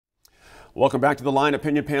Welcome back to the Line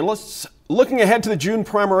Opinion Panelists. Looking ahead to the June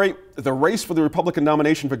primary, the race for the Republican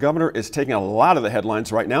nomination for governor is taking a lot of the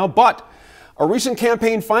headlines right now, but a recent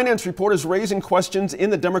campaign finance report is raising questions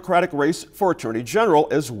in the Democratic race for Attorney General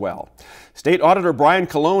as well. State Auditor Brian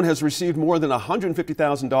Colon has received more than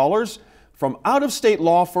 $150,000 from out-of-state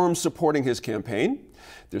law firms supporting his campaign.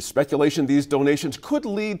 There's speculation these donations could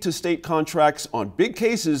lead to state contracts on big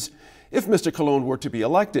cases if Mr. Colon were to be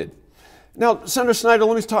elected. Now, Senator Snyder,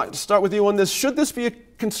 let me start with you on this. Should this be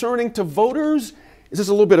concerning to voters? Is this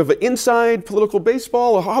a little bit of an inside political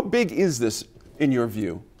baseball, or how big is this in your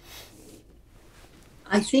view?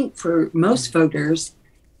 I think for most voters,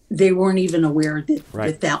 they weren't even aware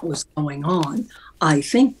that that was going on. I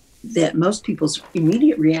think that most people's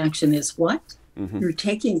immediate reaction is, what? Mm-hmm. You're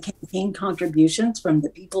taking campaign contributions from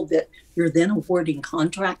the people that you're then awarding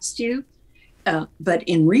contracts to? But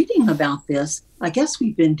in reading about this, I guess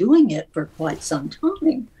we've been doing it for quite some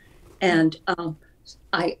time. And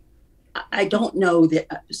I don't know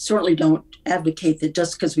that, certainly don't advocate that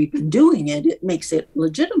just because we've been doing it, it makes it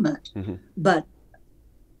legitimate. Mm-hmm. But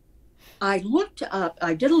I looked up,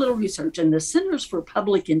 I did a little research, and the Centers for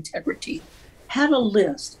Public Integrity had a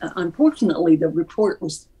list. Unfortunately, the report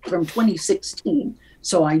was from 2016.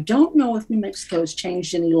 So I don't know if New Mexico has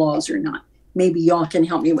changed any laws or not. Maybe y'all can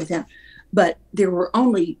help me with that. But there were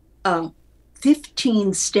only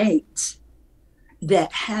 15 states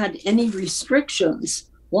that had any restrictions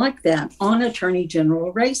like that on attorney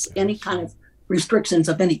general race, any kind of restrictions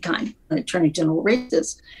of any kind, attorney general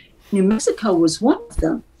races. New Mexico was one of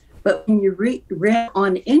them. But when you read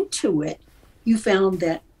on into it, you found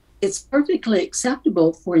that it's perfectly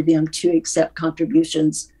acceptable for them to accept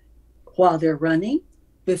contributions while they're running,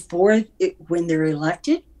 when they're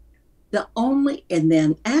elected. And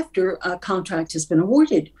then after a contract has been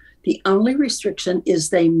awarded, the only restriction is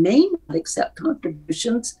they may not accept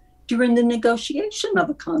contributions during the negotiation of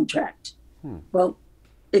a contract. Well,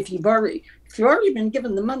 if you've already been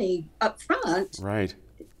given the money up front, right,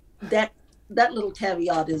 that little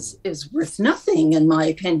caveat is worth nothing, in my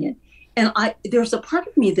opinion. And there's a part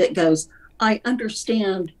of me that goes, I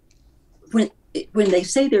understand when they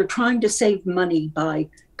say they're trying to save money by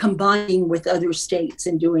combining with other states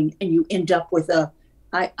and you end up with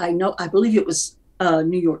I believe it was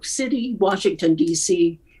New York City, Washington,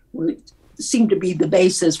 D.C. seemed to be the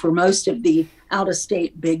basis for most of the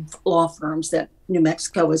out-of-state big law firms that New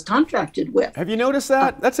Mexico is contracted with. Have you noticed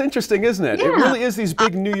that? That's interesting, isn't it? Yeah. It really is these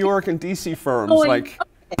big New York and D.C. firms.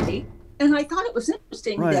 Okay. And I thought it was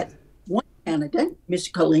interesting that one candidate,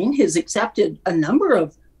 Mr. Colon, has accepted a number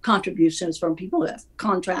of contributions from people who have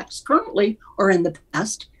contracts currently or in the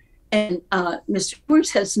past. And Mr.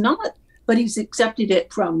 Torres has not, but he's accepted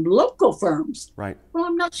it from local firms. Right. Well,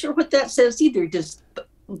 I'm not sure what that says either.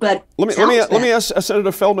 But let me ask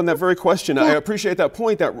Senator Feldman that very question. Yeah. I appreciate that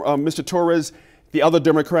point that Mr. Torres, the other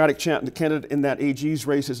Democratic candidate in that AG's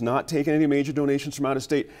race, has not taken any major donations from out of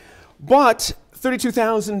state, but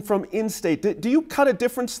 $32,000 from in-state. Do you cut a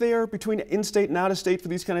difference there between in-state and out of state for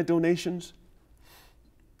these kind of donations?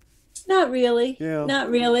 Not really. Yeah. Not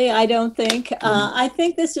really, I don't think. I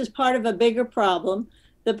think this is part of a bigger problem,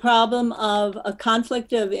 the problem of a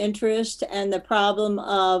conflict of interest and the problem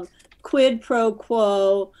of quid pro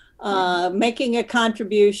quo, making a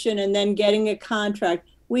contribution and then getting a contract.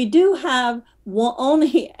 We do have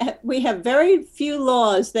we have very few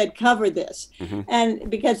laws that cover this, and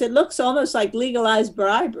because it looks almost like legalized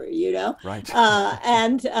bribery, you know. Right.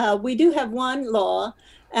 And we do have one law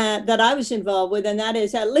that I was involved with, and that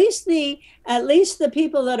is at least the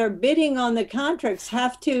people that are bidding on the contracts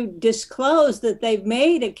have to disclose that they've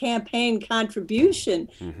made a campaign contribution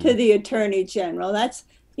to the Attorney General. That's,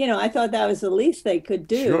 I thought that was the least they could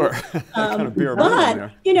do. Sure. But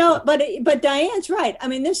Diane's right. I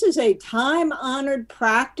mean, this is a time-honored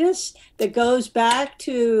practice that goes back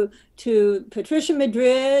to Patricia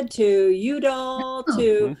Madrid, to Udall,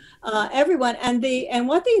 to everyone. And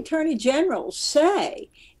what the Attorney Generals say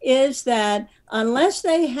is that unless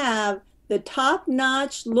they have the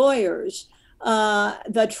top-notch lawyers,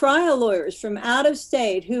 the trial lawyers from out of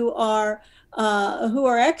state who are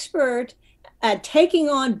expert at taking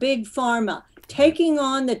on big pharma, taking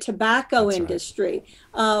on the tobacco industry.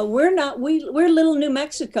 We're little New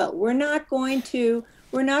Mexico. We're not going to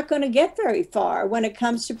get very far when it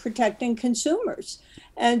comes to protecting consumers.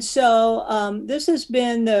 And so this has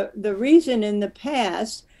been the reason in the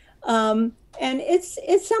past, and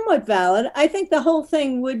it's somewhat valid. I think the whole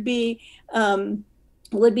thing would be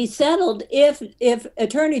settled if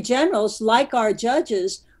attorney generals, like our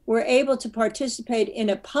judges, were able to participate in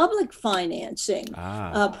a public financing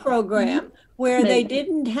program where they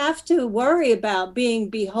didn't have to worry about being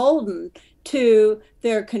beholden to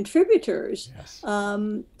their contributors. Yes.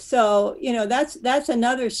 So, you know, that's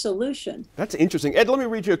another solution. That's interesting. Ed, let me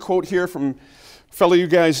read you a quote here from fellow you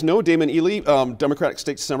guys know, Damon Ely, Democratic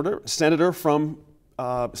state senator from,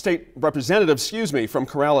 state representative, from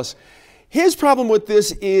Corrales. His problem with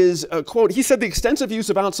this is, quote, he said the extensive use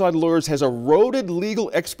of outside lawyers has eroded legal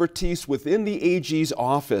expertise within the AG's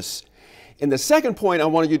office. And the second point I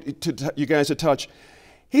wanted you guys to touch,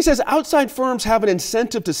 he says outside firms have an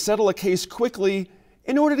incentive to settle a case quickly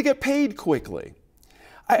in order to get paid quickly.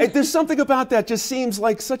 There's something about that just seems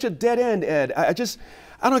like such a dead end, Ed. I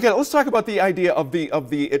don't get it. Let's talk about the idea of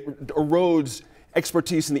it erodes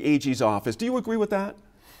expertise in the AG's office. Do you agree with that?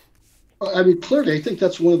 I mean, clearly, I think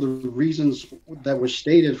that's one of the reasons that was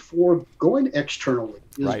stated for going externally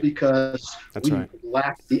is because we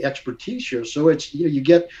lack the expertise here. So it's,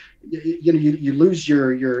 you lose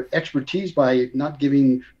your expertise by not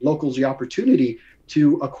giving locals the opportunity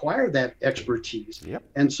to acquire that expertise. Yep.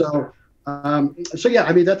 And so yeah,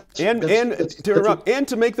 I mean, that's and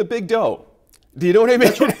to make the big dough. Do you know what I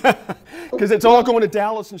mean? Because it's all going to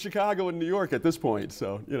Dallas and Chicago and New York at this point.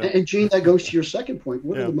 So, you know. And Gene, that goes to your second point.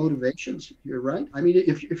 What are the motivations here, right? I mean,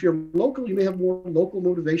 if you're local, you may have more local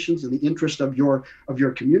motivations in the interest of your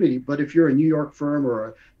community. But if you're a New York firm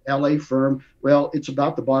or a LA firm, well, it's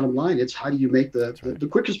about the bottom line. It's how do you make the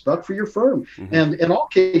quickest buck for your firm? Mm-hmm. And in all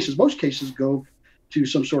cases, most cases go to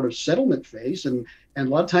some sort of settlement phase, and a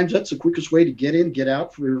lot of times that's the quickest way to get in, get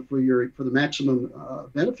out for the maximum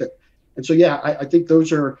benefit. And so, yeah, I think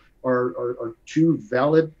those are two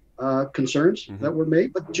valid concerns that were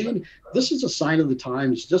made. But Gene, this is a sign of the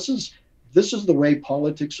times. This is the way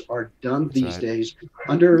politics are done these days.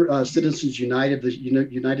 Under Citizens United, the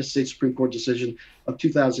United States Supreme Court decision of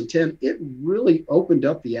 2010, it really opened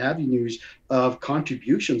up the avenues of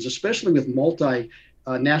contributions, especially with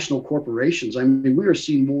multinational corporations. I mean, we are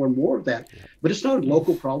seeing more and more of that. But it's not a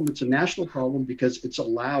local problem. It's a national problem because it's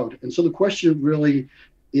allowed. And so the question really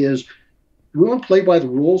is, do we want to play by the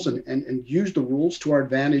rules and use the rules to our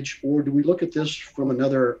advantage, or do we look at this from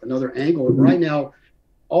another angle? And right now,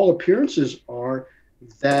 all appearances are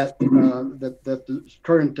that that the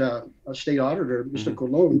current state auditor, Mr.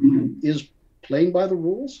 Colon, is playing by the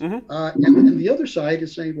rules, and the other side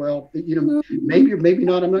is saying, well, maybe or maybe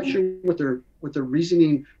not. I'm not sure what their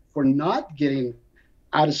reasoning for not getting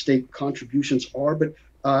out-of-state contributions are, but.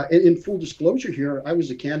 In full disclosure here, I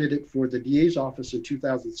was a candidate for the DA's office in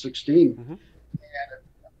 2016,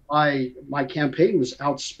 and my campaign was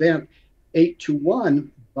outspent 8-1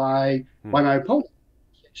 by my opponent,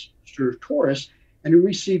 Mr. Torres, and he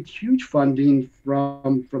received huge funding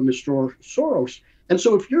from Mr. Soros. And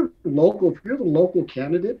so, if you're the local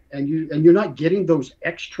candidate, and you're not getting those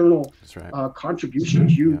external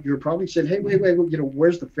contributions, you're probably saying, hey, wait,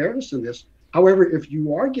 where's the fairness in this? However, if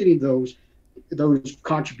you are getting those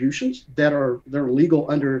contributions that are legal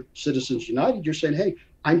under Citizens United, you're saying, hey,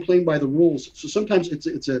 I'm playing by the rules. So sometimes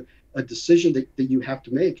it's a decision that you have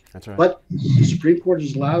to make. That's right. But the Supreme Court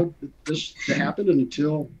has allowed this to happen, and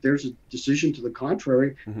until there's a decision to the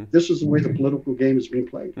contrary, this is the way the political game is being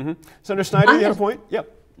played. Senator Snyder, you had a point? Yep.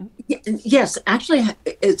 Yes, actually,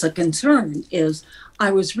 it's a concern. Is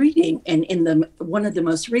I was reading, and in one of the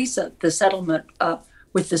most recent, the settlement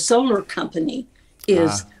with the solar company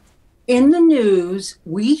is. In the news,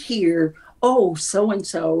 we hear, oh,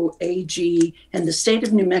 so-and-so AG and the state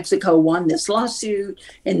of New Mexico won this lawsuit,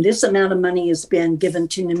 and this amount of money has been given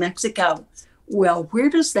to New Mexico. Well, where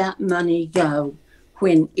does that money go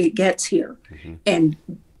when it gets here? And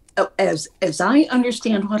as I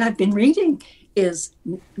understand what I've been reading, is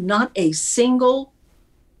not a single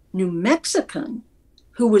New Mexican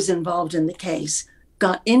who was involved in the case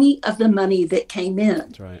got any of the money that came in.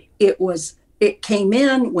 That's right. It came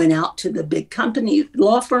in, went out to the big company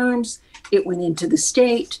law firms. It went into the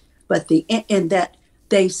state, but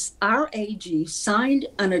our AG signed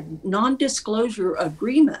a non-disclosure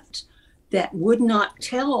agreement that would not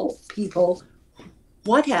tell people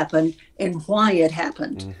what happened and why it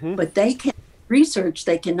happened. But they can research.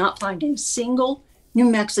 They cannot find a single New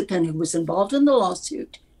Mexican who was involved in the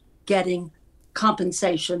lawsuit getting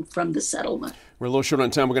compensation from the settlement. We're a little short on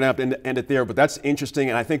time. We're going to have to end it there, but that's interesting,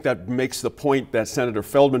 and I think that makes the point that Senator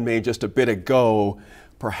Feldman made just a bit ago,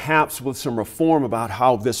 perhaps with some reform about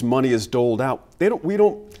how this money is doled out. We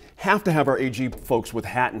don't have to have our AG folks with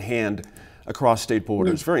hat in hand across state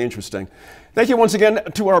borders. Very interesting. Thank you once again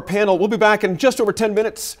to our panel. We'll be back in just over 10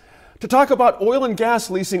 minutes to talk about oil and gas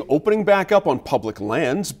leasing opening back up on public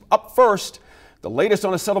lands. Up first, The latest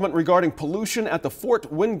on a settlement regarding pollution at the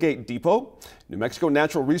Fort Wingate Depot. New Mexico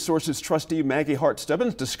Natural Resources trustee Maggie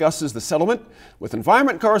Hart-Stebbins discusses the settlement with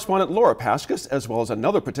environment correspondent Laura Paskus, as well as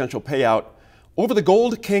another potential payout over the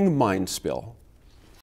Gold King mine spill.